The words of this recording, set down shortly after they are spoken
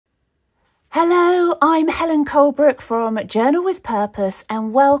Hello, I'm Helen Colebrook from Journal with Purpose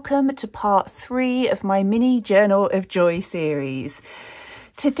and welcome to part 3 of my mini Journal of Joy series.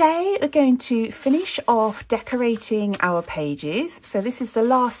 Today we're going to finish off decorating our pages. So this is the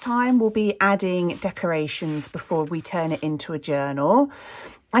last time we'll be adding decorations before we turn it into a journal.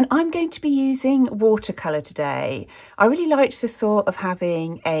 And I'm going to be using watercolour today. I really liked the thought of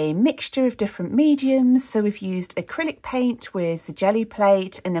having a mixture of different mediums. So we've used acrylic paint with the jelly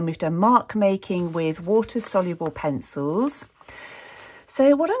plate, and then we've done mark making with water-soluble pencils.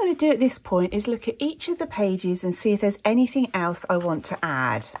 So what I'm going to do at this point is look at each of the pages and see if there's anything else I want to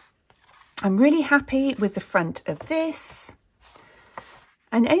add. I'm really happy with the front of this.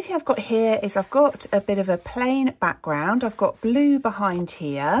 And the only thing I've got here is I've got a bit of a plain background. I've got blue behind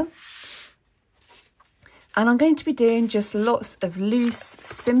here. And I'm going to be doing just lots of loose,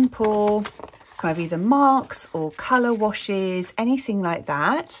 simple, kind of either marks or colour washes, anything like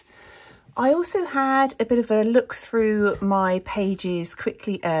that. I also had a bit of a look through my pages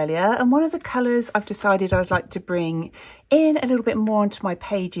quickly earlier. And one of the colours I've decided I'd like to bring in a little bit more onto my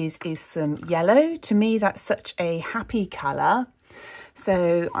pages is some yellow. To me, that's such a happy colour.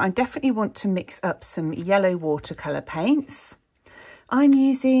 So I definitely want to mix up some yellow watercolour paints. I'm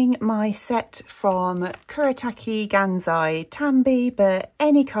using my set from Kuretake Gansai Tambi, but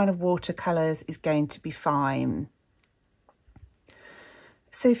any kind of watercolours is going to be fine.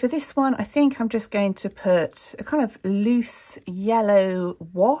 So for this one, I think I'm just going to put a kind of loose yellow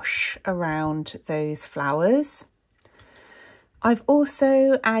wash around those flowers. I've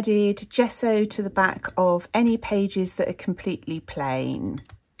also added gesso to the back of any pages that are completely plain.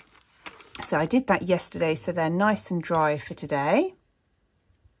 So I did that yesterday, so they're nice and dry for today.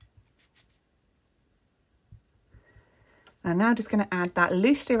 I'm now just going to add that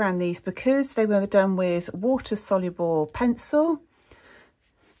loosely around these because they were done with water-soluble pencil.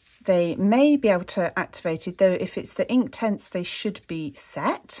 They may be able to activate it, though if it's the Inktense, they should be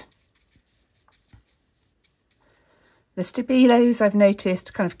set. The Stabilos I've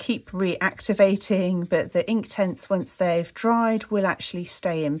noticed kind of keep reactivating, but the Inktense, once they've dried, will actually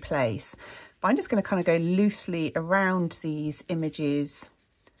stay in place. But I'm just going to kind of go loosely around these images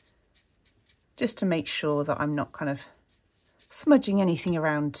just to make sure that I'm not kind of smudging anything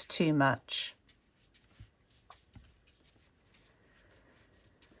around too much.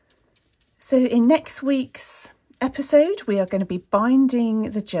 So in next week's episode, we are going to be binding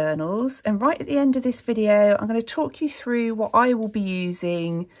the journals, and right at the end of this video I'm going to talk you through what I will be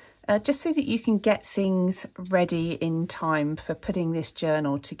using just so that you can get things ready in time for putting this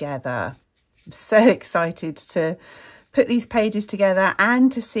journal together. I'm so excited to put these pages together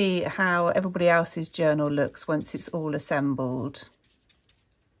and to see how everybody else's journal looks once it's all assembled.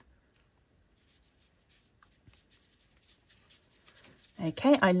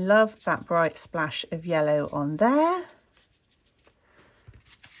 Okay, I love that bright splash of yellow on there.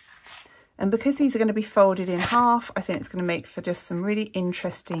 And because these are going to be folded in half, I think it's going to make for just some really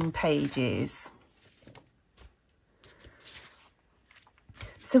interesting pages.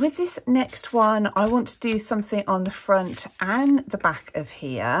 So with this next one, I want to do something on the front and the back of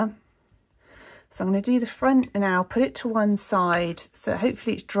here. So I'm going to do the front now, put it to one side, so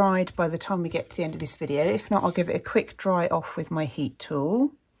hopefully it's dried by the time we get to the end of this video. If not, I'll give it a quick dry off with my heat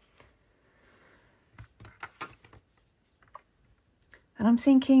tool. And I'm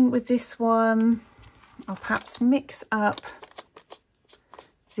thinking with this one, I'll perhaps mix up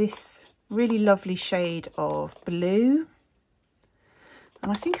this really lovely shade of blue. And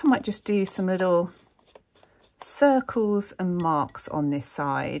I think I might just do some little circles and marks on this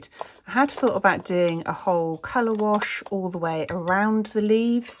side. I had thought about doing a whole colour wash all the way around the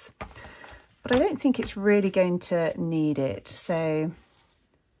leaves, but I don't think it's really going to need it. So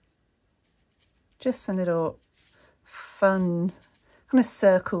just some little fun kind of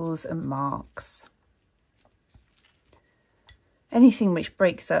circles and marks. Anything which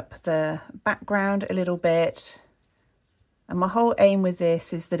breaks up the background a little bit. And my whole aim with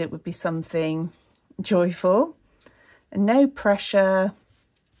this is that it would be something joyful and no pressure,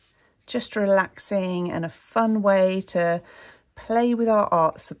 just relaxing and a fun way to play with our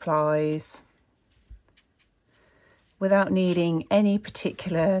art supplies without needing any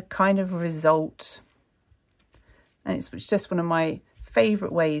particular kind of result. And it's just one of my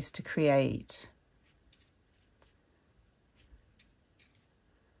favourite ways to create.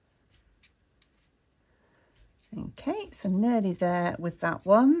 Okay, so nearly there with that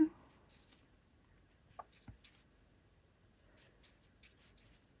one.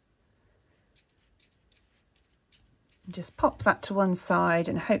 Just pop that to one side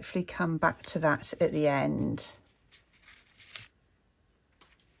and hopefully come back to that at the end.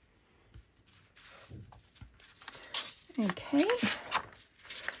 Okay,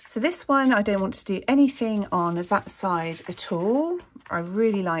 so this one I don't want to do anything on that side at all. I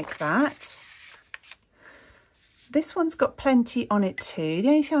really like that. This one's got plenty on it too. The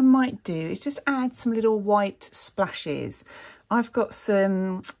only thing I might do is just add some little white splashes. I've got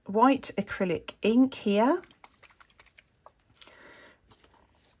some white acrylic ink here.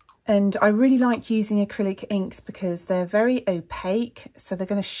 And I really like using acrylic inks because they're very opaque, so they're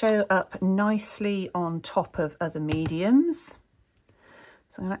going to show up nicely on top of other mediums.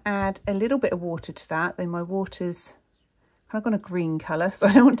 So I'm going to add a little bit of water to that. Then my water's kind of got a green colour, so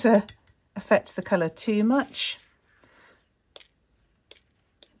I don't want to affect the colour too much.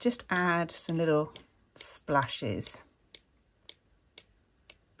 Just add some little splashes.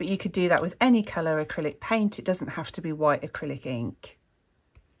 But you could do that with any colour acrylic paint. It doesn't have to be white acrylic ink.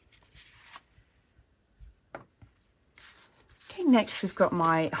 Okay, next we've got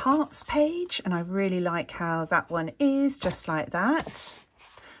my hearts page, and I really like how that one is just like that.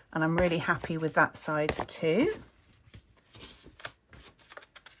 And I'm really happy with that side too.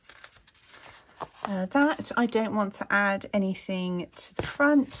 That I don't want to add anything to the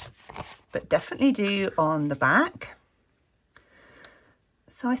front, but definitely do on the back.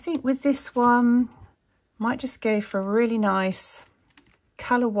 So I think with this one, might just go for a really nice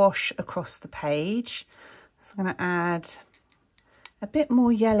colour wash across the page. So I'm going to add a bit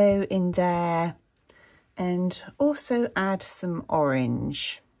more yellow in there and also add some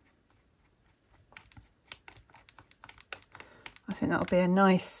orange. I think that'll be a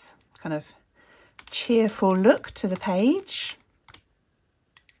nice kind of cheerful look to the page.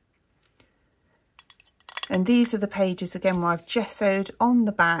 And these are the pages again where I've gessoed on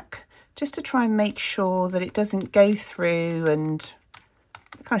the back just to try and make sure that it doesn't go through and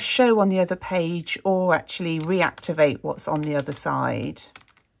kind of show on the other page or actually reactivate what's on the other side.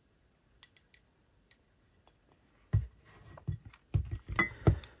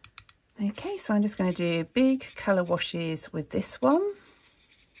 Okay, so I'm just going to do big colour washes with this one.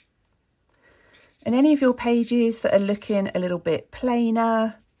 And any of your pages that are looking a little bit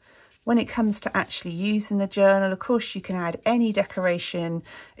plainer, when it comes to actually using the journal, of course, you can add any decoration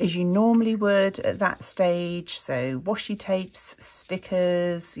as you normally would at that stage. So washi tapes,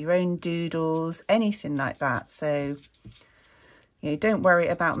 stickers, your own doodles, anything like that. So, you know, don't worry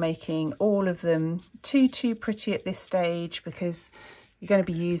about making all of them too pretty at this stage, because you're going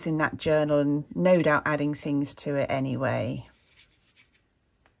to be using that journal and no doubt adding things to it anyway.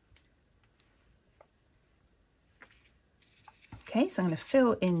 Okay, so I'm going to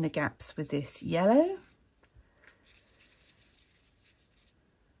fill in the gaps with this yellow.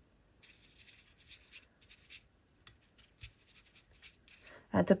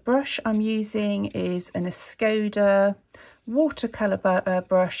 The brush I'm using is an Escoda watercolour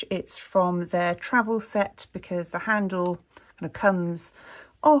brush. It's from their travel set because the handle kind of comes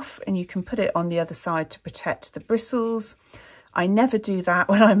off and you can put it on the other side to protect the bristles. I never do that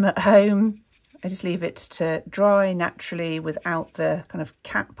when I'm at home. I just leave it to dry naturally without the kind of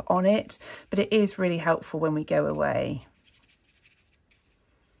cap on it, but it is really helpful when we go away.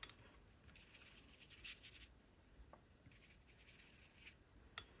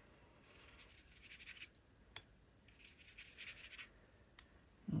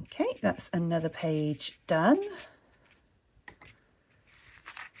 Okay, that's another page done.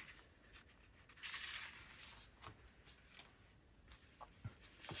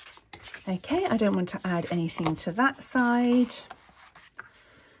 Okay, I don't want to add anything to that side.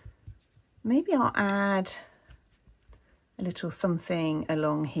 Maybe I'll add a little something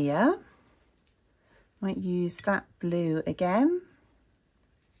along here. Might use that blue again.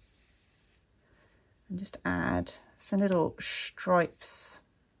 And just add some little stripes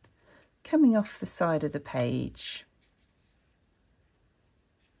coming off the side of the page.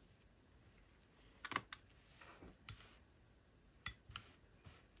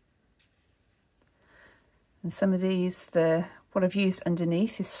 And some of these, what I've used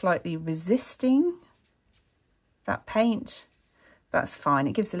underneath is slightly resisting that paint. That's fine,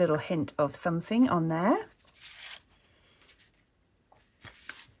 it gives a little hint of something on there.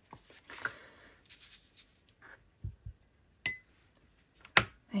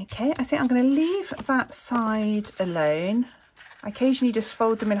 Okay, I think I'm going to leave that side alone. I occasionally just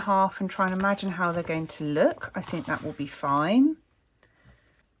fold them in half and try and imagine how they're going to look. I think that will be fine.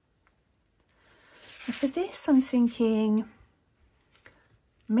 And for this, I'm thinking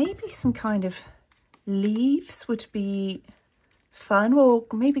maybe some kind of leaves would be fun, or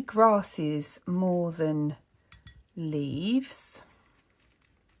maybe grasses more than leaves.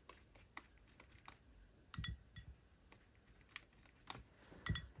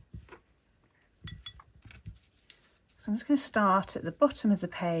 So I'm just going to start at the bottom of the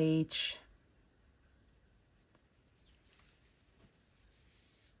page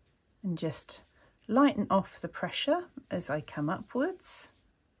and just lighten off the pressure as I come upwards.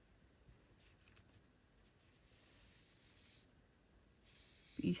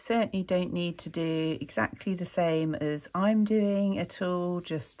 You certainly don't need to do exactly the same as I'm doing at all.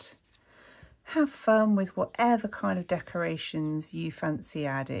 Just have fun with whatever kind of decorations you fancy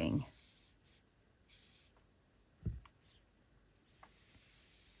adding.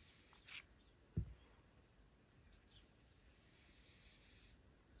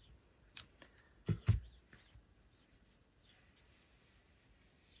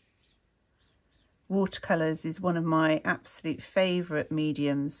 Watercolours is one of my absolute favourite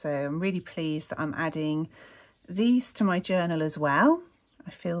mediums, so I'm really pleased that I'm adding these to my journal as well.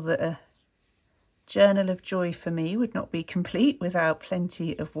 I feel that a journal of joy for me would not be complete without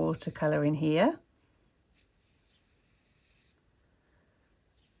plenty of watercolour in here.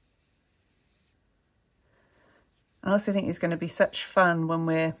 I also think it's going to be such fun when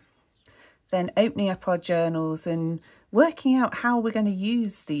we're then opening up our journals and working out how we're going to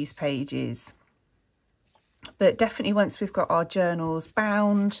use these pages. But definitely once we've got our journals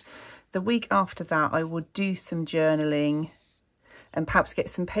bound, the week after that I would do some journaling and perhaps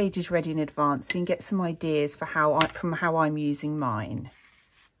get some pages ready in advance so you can get some ideas for how I'm using mine.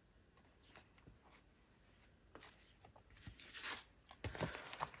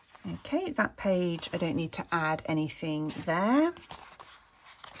 Okay, that page I don't need to add anything there.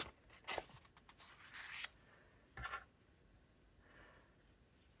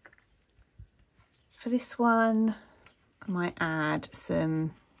 For this one, I might add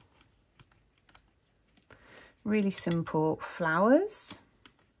some really simple flowers.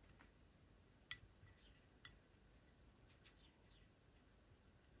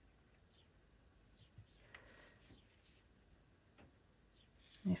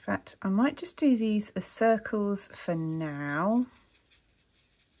 In fact, I might just do these as circles for now.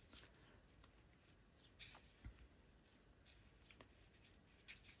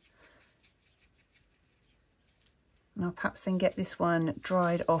 And I'll perhaps then get this one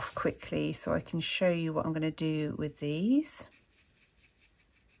dried off quickly so I can show you what I'm going to do with these.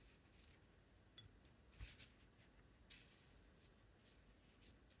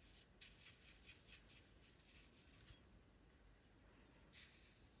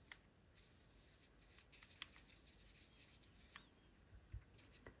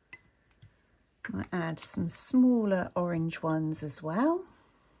 I might add some smaller orange ones as well.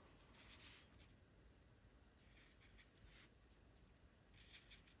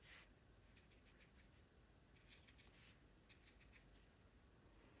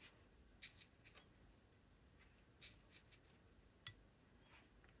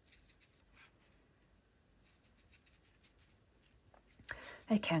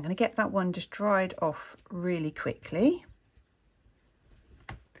 Okay, I'm going to get that one just dried off really quickly.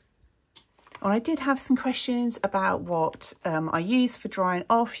 I did have some questions about what I use for drying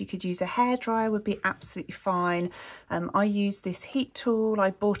off. You could use a hairdryer, would be absolutely fine. I use this heat tool.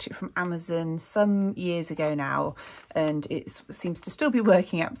 I bought it from Amazon some years ago now, and it seems to still be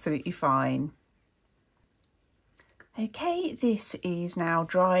working absolutely fine. Okay, this is now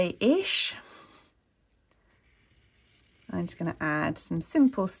dry-ish. I'm just going to add some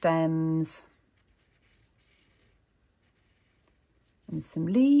simple stems and some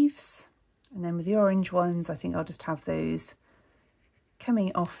leaves. And then with the orange ones, I think I'll just have those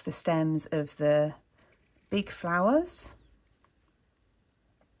coming off the stems of the big flowers.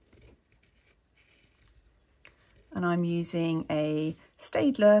 And I'm using a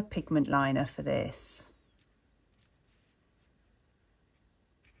Staedtler pigment liner for this.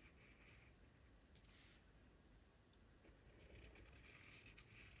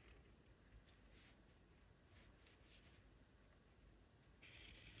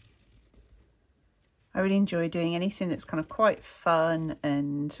 I really enjoy doing anything that's kind of quite fun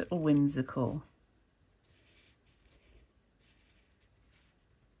and whimsical.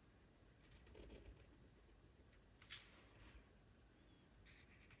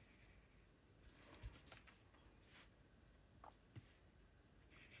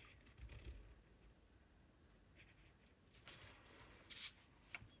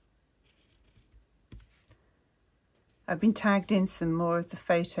 I've been tagged in some more of the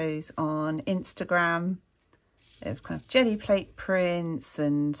photos on Instagram of kind of jelly plate prints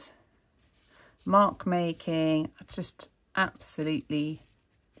and mark making. Just absolutely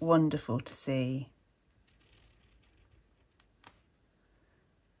wonderful to see.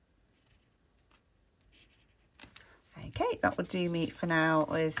 Okay, that will do me for now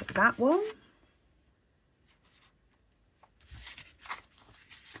with that one.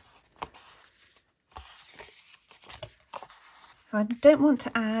 So I don't want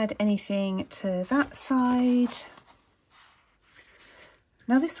to add anything to that side.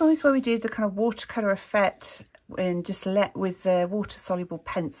 Now this one is where we did the kind of watercolour effect and just let with the water soluble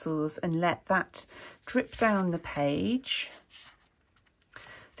pencils and let that drip down the page.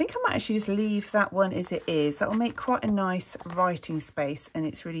 I think I might actually just leave that one as it is. That will make quite a nice writing space and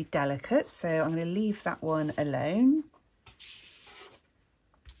it's really delicate. So I'm going to leave that one alone.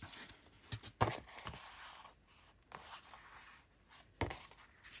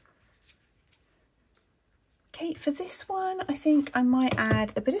 Okay, for this one, I think I might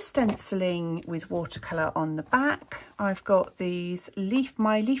add a bit of stenciling with watercolour on the back. I've got these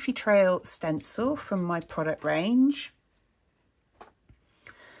my Leafy Trail stencil from my product range.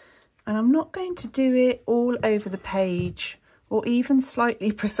 And I'm not going to do it all over the page or even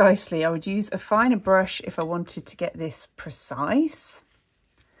slightly precisely. I would use a finer brush if I wanted to get this precise.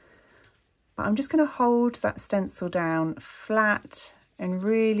 But I'm just going to hold that stencil down flat and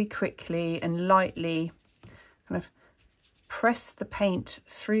really quickly and lightly kind of press the paint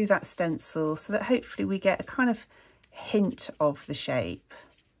through that stencil so that hopefully we get a kind of hint of the shape.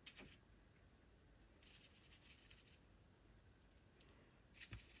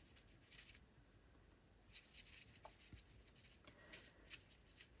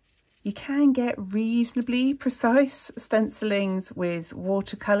 You can get reasonably precise stencilings with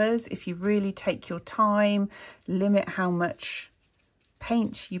watercolours if you really take your time, limit how much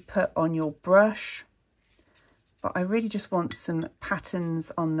paint you put on your brush. But I really just want some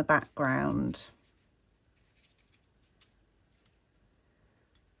patterns on the background.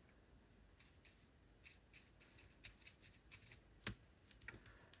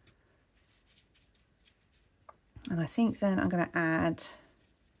 And I think then I'm going to add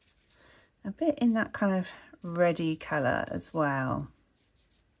a bit in that kind of reddy colour as well.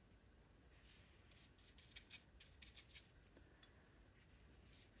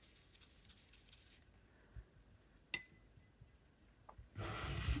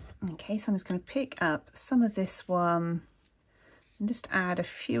 Okay, so I'm just going to pick up some of this one and just add a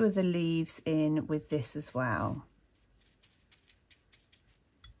few of the leaves in with this as well.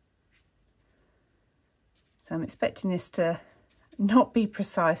 So I'm expecting this to not be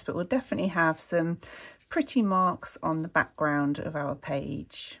precise, but we'll definitely have some pretty marks on the background of our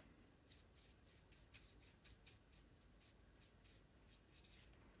page.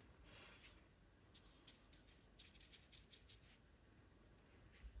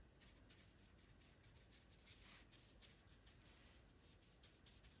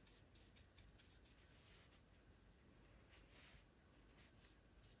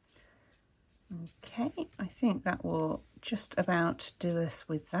 Okay, I think that will just about do us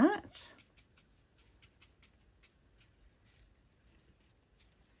with that.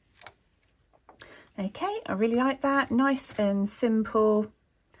 Okay, I really like that. Nice and simple.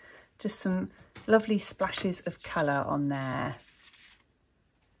 Just some lovely splashes of colour on there.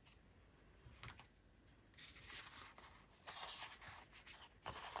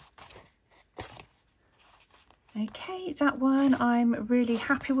 Okay, that one I'm really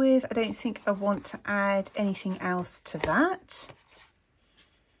happy with. I don't think I want to add anything else to that.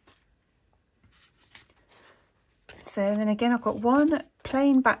 So then again, I've got one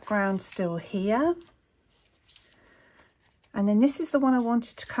plain background still here. And then this is the one I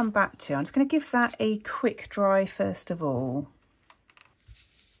wanted to come back to. I'm just going to give that a quick dry first of all.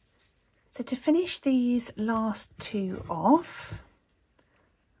 So to finish these last two off,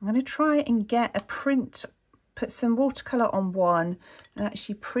 I'm going to try and get a print, put some watercolour on one and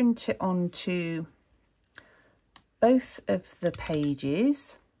actually print it onto both of the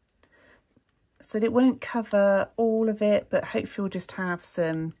pages so that it won't cover all of it, but hopefully we'll just have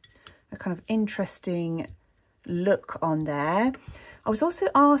a kind of interesting look on there. I was also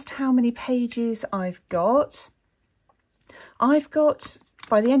asked how many pages I've got.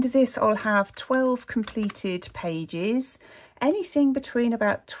 By the end of this, I'll have 12 completed pages. Anything between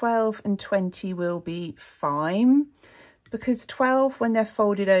about 12 and 20 will be fine, because 12, when they're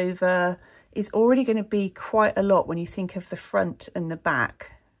folded over, is already going to be quite a lot when you think of the front and the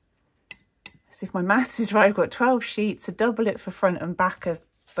back. So if my maths is right, I've got 12 sheets, so double it for front and back of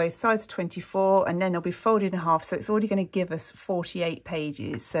both sides, 24, and then they'll be folded in half. So it's already going to give us 48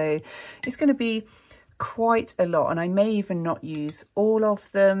 pages. So it's going to be quite a lot, and I may even not use all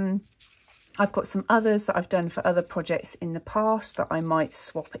of them. I've got some others that I've done for other projects in the past that I might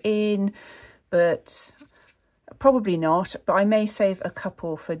swap in, but probably not. But I may save a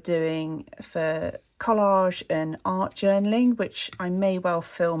couple for collage and art journaling, which I may well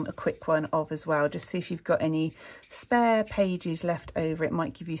film a quick one of as well, just see if you've got any spare pages left over. It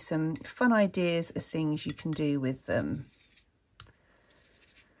might give you some fun ideas of things you can do with them.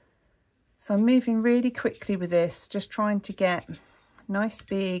 So I'm moving really quickly with this, just trying to get a nice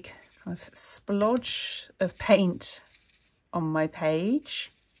big kind of splodge of paint on my page.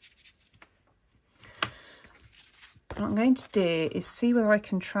 What I'm going to do is see whether I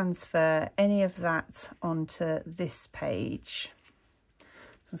can transfer any of that onto this page.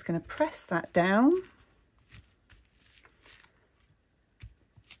 I'm just going to press that down.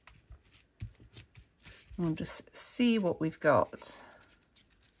 And we'll just see what we've got.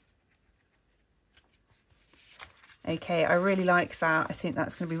 Okay, I really like that. I think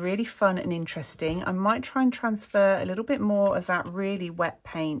that's going to be really fun and interesting. I might try and transfer a little bit more of that really wet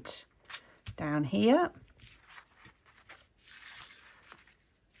paint down here.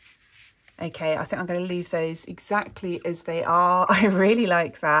 Okay, I think I'm going to leave those exactly as they are. I really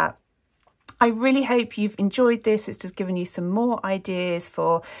like that. I really hope you've enjoyed this. It's just given you some more ideas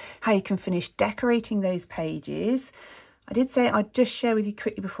for how you can finish decorating those pages. I did say I'd just share with you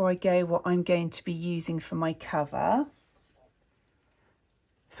quickly before I go what I'm going to be using for my cover.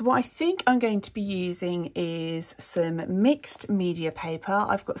 So what I think I'm going to be using is some mixed media paper.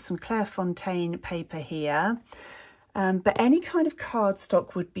 I've got some Clairefontaine paper here. But any kind of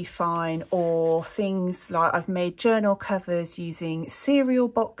cardstock would be fine, or things like I've made journal covers using cereal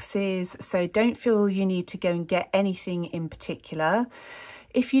boxes, so don't feel you need to go and get anything in particular.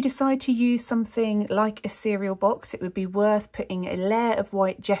 If you decide to use something like a cereal box, it would be worth putting a layer of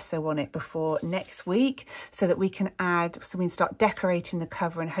white gesso on it before next week so that we can start decorating the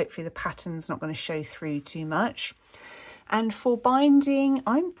cover and hopefully the pattern's not going to show through too much. And for binding,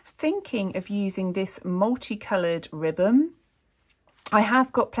 I'm thinking of using this multicoloured ribbon. I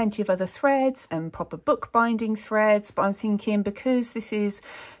have got plenty of other threads and proper book binding threads, but I'm thinking because this is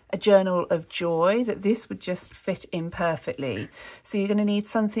a journal of joy that this would just fit in perfectly. So you're going to need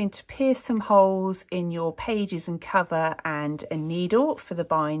something to pierce some holes in your pages and cover, and a needle for the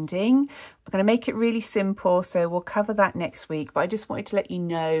binding. I'm going to make it really simple, so we'll cover that next week, but I just wanted to let you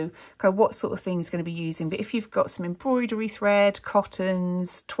know kind of what sort of things you're going to be using. But if you've got some embroidery thread,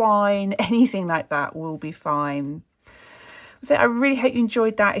 cottons, twine, anything like that will be fine. So I really hope you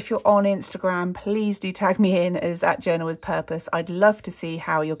enjoyed that. If you're on Instagram, please do tag me in as @JournalWithPurpose. I'd love to see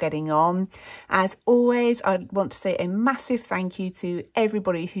how you're getting on. As always, I want to say a massive thank you to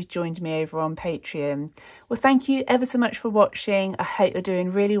everybody who's joined me over on Patreon. Well, thank you ever so much for watching. I hope you're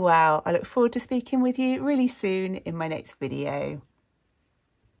doing really well. I look forward to speaking with you really soon in my next video.